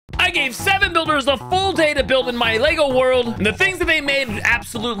I gave 7 builders a full day to build in my Lego world, and the things that they made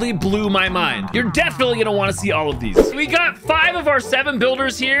absolutely blew my mind. You're definitely gonna want to see all of these. We got 5 of our 7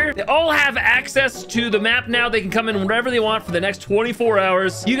 builders here. They all have access to the map now. They can come in whenever they want for the next 24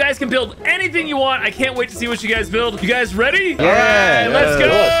 hours. You guys can build anything you want. I can't wait to see what you guys build. You guys ready? Yeah. All right, let's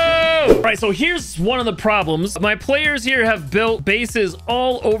go. All right, so here's one of the problems. My players here have built bases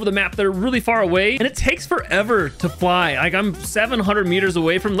all over the map. They're really far away, and it takes forever to fly. Like, I'm 700 meters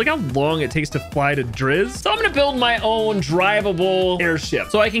away from, look how long it takes to fly to Driz. So I'm gonna build my own drivable airship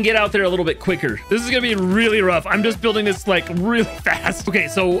so I can get out there a little bit quicker. This is gonna be really rough. I'm just building this like really fast. Okay,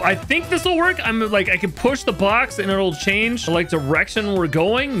 so I think this will work. I'm like, I can push the box and it'll change the like direction we're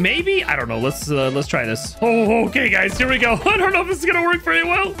going. Maybe, I don't know. Let's try this. Oh, okay, guys, here we go. I don't know if this is gonna work very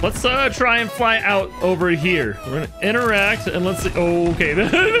well. Let's try and fly out over here. We're gonna interact and let's see. Oh, okay,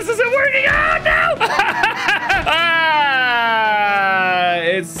 this isn't working. Oh no!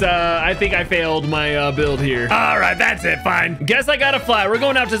 I think I failed my build here. All right, that's it, fine. Guess I gotta fly. We're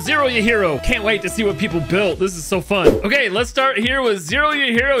going out to Zero Your Hero. Can't wait to see what people built. This is so fun. Okay, let's start here with Zero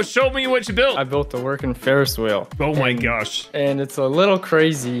Your Hero. Show me what you built. I built a working Ferris wheel. Oh my gosh. And it's a little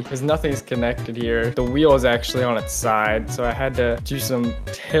crazy because nothing's connected here. The wheel is actually on its side, so I had to do some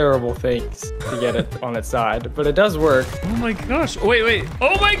terrible things to get it on its side, but it does work. Oh my gosh. Wait.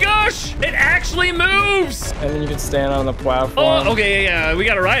 Oh my gosh. It actually moves. And then you can stand on the platform. Oh, okay, yeah. We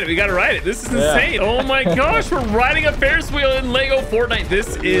gotta ride it. This is insane. Oh my gosh. We're riding a Ferris wheel in Lego Fortnite.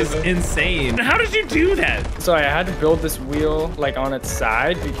 This is insane. How did you do that? So I had to build this wheel like on its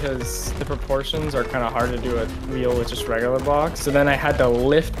side because the proportions are kind of hard to do a wheel with just regular blocks. So then I had to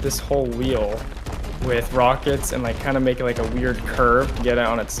lift this whole wheel with rockets and like kind of make it like a weird curve to get it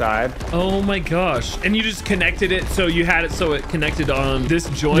on its side. Oh my gosh. And you just connected it so you had it so it connected on this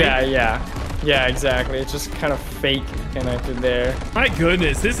joint? Yeah, exactly. It's just kind of fake connected there. My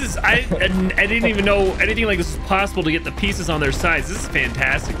goodness, this is, I didn't even know anything like this was possible to get the pieces on their sides. This is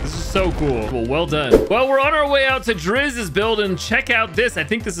fantastic. This is so cool. Well done. Well, we're on our way out to Driz's build and check out this. I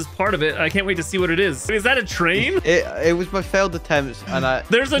think this is part of it. I can't wait to see what it is. Is that a train? It was my failed attempts and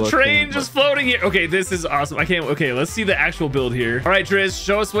There's a train just floating here. Okay, this is awesome. Okay, let's see the actual build here. All right, Driz,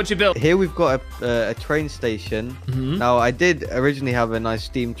 show us what you built. Here we've got a train station. Now, I did originally have a nice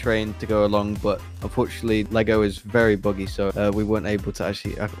steam train to go along, but unfortunately Lego is very buggy, so we weren't able to I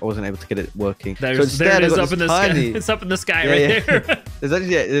wasn't able to get it working. There it is up in the sky. It's up in the sky right there.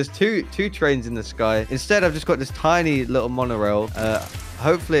 There's two trains in the sky. Instead, I've just got this tiny little monorail.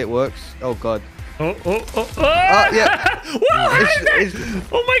 Hopefully it works. Oh god. Yeah. Whoa,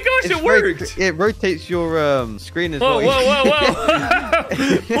 oh my gosh, it worked. It rotates your screen as well. Whoa.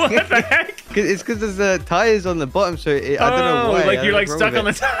 What the heck? It's because there's tires on the bottom, so I don't know why. Like you're like stuck on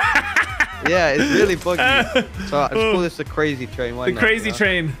the tire. Yeah, it's really buggy. So I just call this the crazy train. Why the not, crazy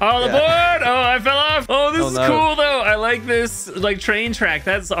train. All aboard! Oh, I fell off. Oh, this is cool though. I like this like train track.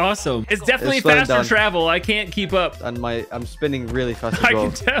 That's awesome. It's definitely faster travel. I can't keep up. And I'm spinning really fast as well. I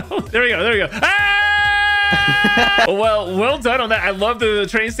can tell. There we go. Ah! well done on that. I love the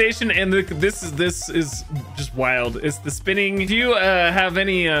train station, and this is just wild. It's the spinning. If you have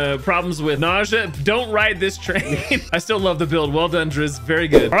any problems with nausea, don't ride this train. I still love the build. Well done, Driz. Very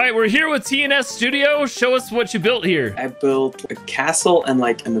good. All right, we're here with TNS Studio. Show us what you built here. I built a castle and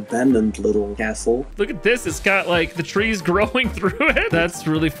like an abandoned little castle. Look at this. It's got like the trees growing through it. That's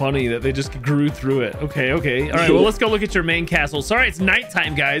really funny that they just grew through it. Okay. All right, well, let's go look at your main castle. Sorry, it's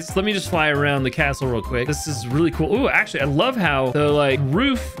nighttime, guys. Let me just fly around the castle real quick. This is really cool. Ooh, actually, I love how the like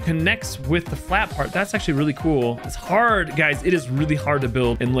roof connects with the flat part. That's actually really cool. It's hard, guys. It is really hard to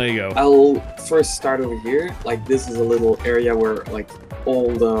build in Lego. I'll first start over here. Like, this is a little area where like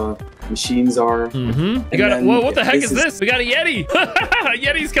all the machines are. You got whoa, what the heck is this? We got a Yeti.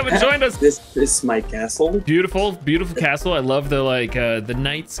 Yeti's come and joined us. This is my castle. Beautiful castle. I love the like the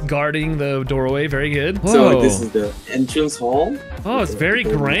knights guarding the doorway. Very good. Whoa. So like, this is the entrance hall. Oh, it's very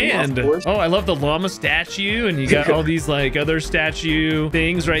grand. Oh, I love the llama statue, and you got all these like other statue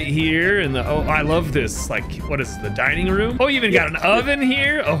things right here. And I love this. Like, what is this, the dining room? Oh, you even got an oven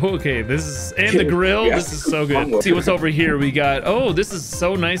here. Oh, okay. This is the grill. This is so good. Let's see what's over here. We got. Oh, this is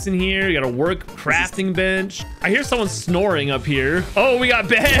so nice in here. You got a work crafting bench. I hear someone snoring up here. Oh, we got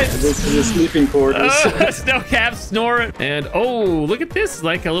beds. This is the sleeping quarters. Snow cap snore. And oh, look at this,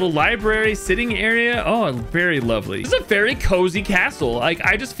 like a little library sitting area. Oh, very lovely. This is a very cozy castle. Like,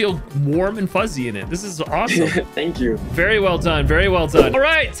 I just feel warm and fuzzy in it. This is awesome. Thank you. Very well done. Very well done. All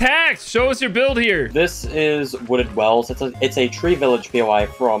right, Tax, show us your build here. This is Wooded Wells. It's a tree village POI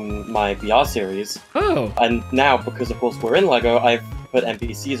from my VR series. Oh. And now, because of course we're in Lego, I've put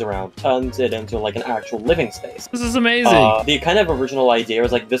NPCs around, turns it into like an actual living space. This is amazing. The kind of original idea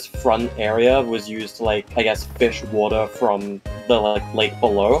is like this front area was used to like, I guess, fish water from the like lake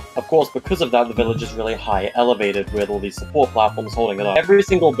below. Of course, because of that, the village is really high elevated with all these support platforms holding it up. Every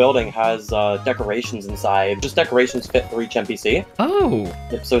single building has decorations inside. Just decorations fit for each NPC. Oh.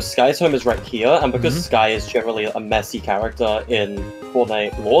 Yep, so Sky's home is right here, and because Sky is generally a messy character in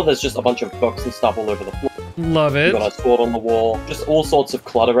Fortnite lore, there's just a bunch of books and stuff all over the floor. Love it. You got a sword on the wall, just all sorts of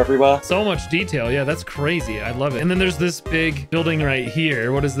clutter everywhere. So much detail. Yeah, that's crazy. I love it. And then there's this big building right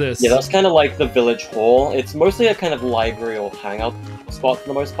here. What is this? Yeah, that's kind of like the village hall. It's mostly a kind of library or hangout spot for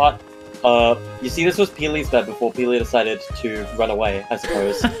the most part. You see, this was Peely's bed before Peely decided to run away, I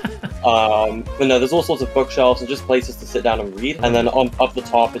suppose. But no, there's all sorts of bookshelves and just places to sit down and read. And then up the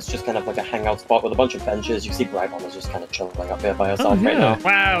top, it's just kind of like a hangout spot with a bunch of benches. You see Brybon is just kind of chilling up here by herself right now.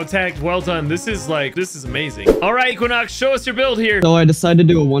 Wow, Tech, well done. This is amazing. All right, Equinox, show us your build here. So I decided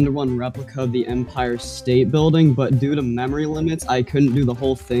to do a 1-to-1 replica of the Empire State Building, but due to memory limits, I couldn't do the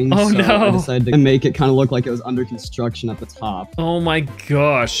whole thing. Oh, so no. I decided to make it kind of look like it was under construction at the top. Oh my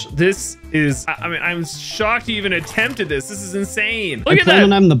gosh, this is, I mean, I'm shocked you even attempted this. This is insane. Look at that. I plan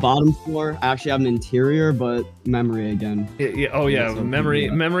on having the bottom floor actually have an interior, but memory again. Oh yeah,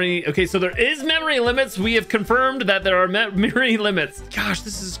 memory. Okay, so there is memory limits. We have confirmed that there are memory limits. Gosh,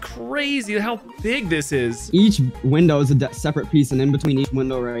 this is crazy how big this is. Each window is a separate piece, and in between each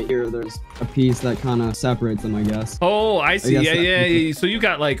window right here, there's a piece that kind of separates them, I guess. Oh, I see. Yeah. So you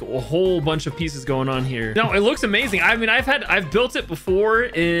got like a whole bunch of pieces going on here. No, it looks amazing. I mean, I've built it before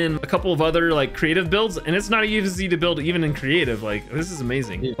in a couple of other like creative builds, and it's not easy to build even in creative. Like, this is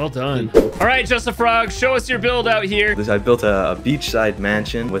amazing. Yeah. Well done. All right, Just a Frog, show us your build out here. I built a beachside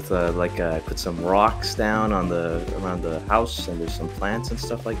mansion with I put some rocks down on around the house, and there's some plants and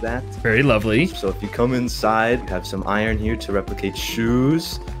stuff like that. Very lovely. So if you come inside, you have some iron here to replicate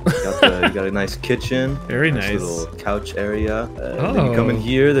shoes. You got a nice kitchen. Very nice. Little couch area. Then you come in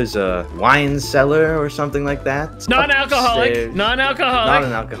here. There's a wine cellar or something like that. Non-alcoholic. Not an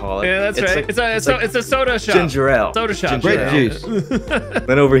alcoholic. Yeah, that's right. It's a soda shop. Ginger ale. Soda shop. Grape juice.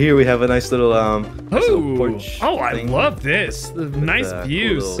 Then over here we have a nice little porch. Oh, I love this. The nice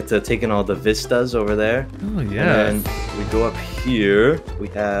views. To take in all the vistas over there. Oh yeah. And then we go up here. We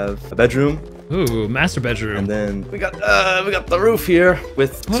have a bedroom. Ooh, master bedroom. And then we got the roof here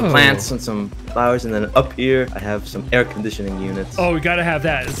with some plants and some flowers, and then up here I have some air conditioning units. Oh, we gotta have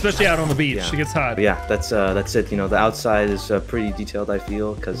that, especially out on the beach. It gets hot. But yeah, that's it. You know, the outside is pretty detailed, I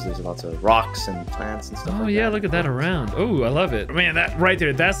feel, because there's lots of rocks and plants and stuff. Oh yeah, look at that around. Oh, I love it. Man, that right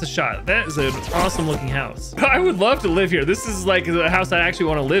there, that's the shot. That is an awesome looking house. I would love to live here. This is like the house I actually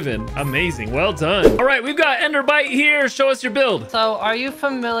want to live in. Amazing. Well done. All right, we've got Enderbite here. Show us your build. So, are you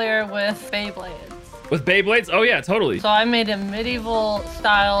familiar with Beyblades? With Beyblades? Oh yeah, totally. So I made a medieval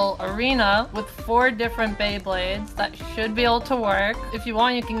style arena with 4 different Beyblades that should be able to work. If you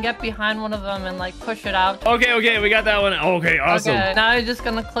want, you can get behind one of them and like push it out. Okay, we got that one. Okay, awesome. Okay, now you're just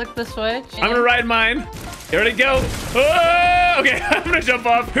gonna click the switch. I'm gonna ride mine. Here we go. Oh, okay, I'm gonna jump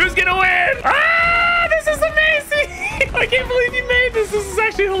off. Who's gonna win? Ah, this is amazing. I can't believe you made this. This is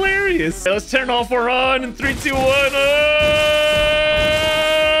actually hilarious. Let's turn all 4 on in 3, 2, 1.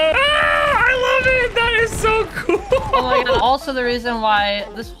 That is so cool. Oh my God. Also, the reason why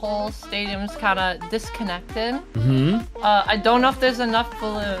this whole stadium is kind of disconnected. I don't know if there's enough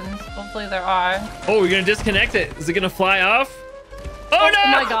balloons. Hopefully there are. Oh, we're gonna disconnect it. Is it gonna fly off? Oh no!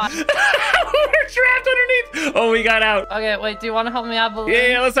 Oh my God. We're trapped underneath. Oh, we got out. Okay, wait, do you want to help me out, balloons?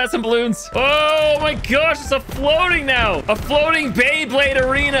 Yeah, let's add some balloons. Oh my gosh, it's a floating now. A floating Beyblade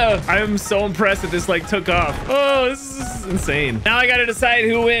arena. I'm so impressed that this like took off. Oh, this is insane. Now I gotta decide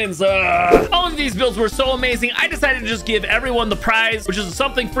who wins. All of these builds were so amazing. I decided to just give everyone the prize, which is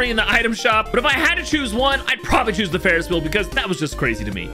something free in the item shop. But if I had to choose one, I'd probably choose the Ferris wheel because that was just crazy to me.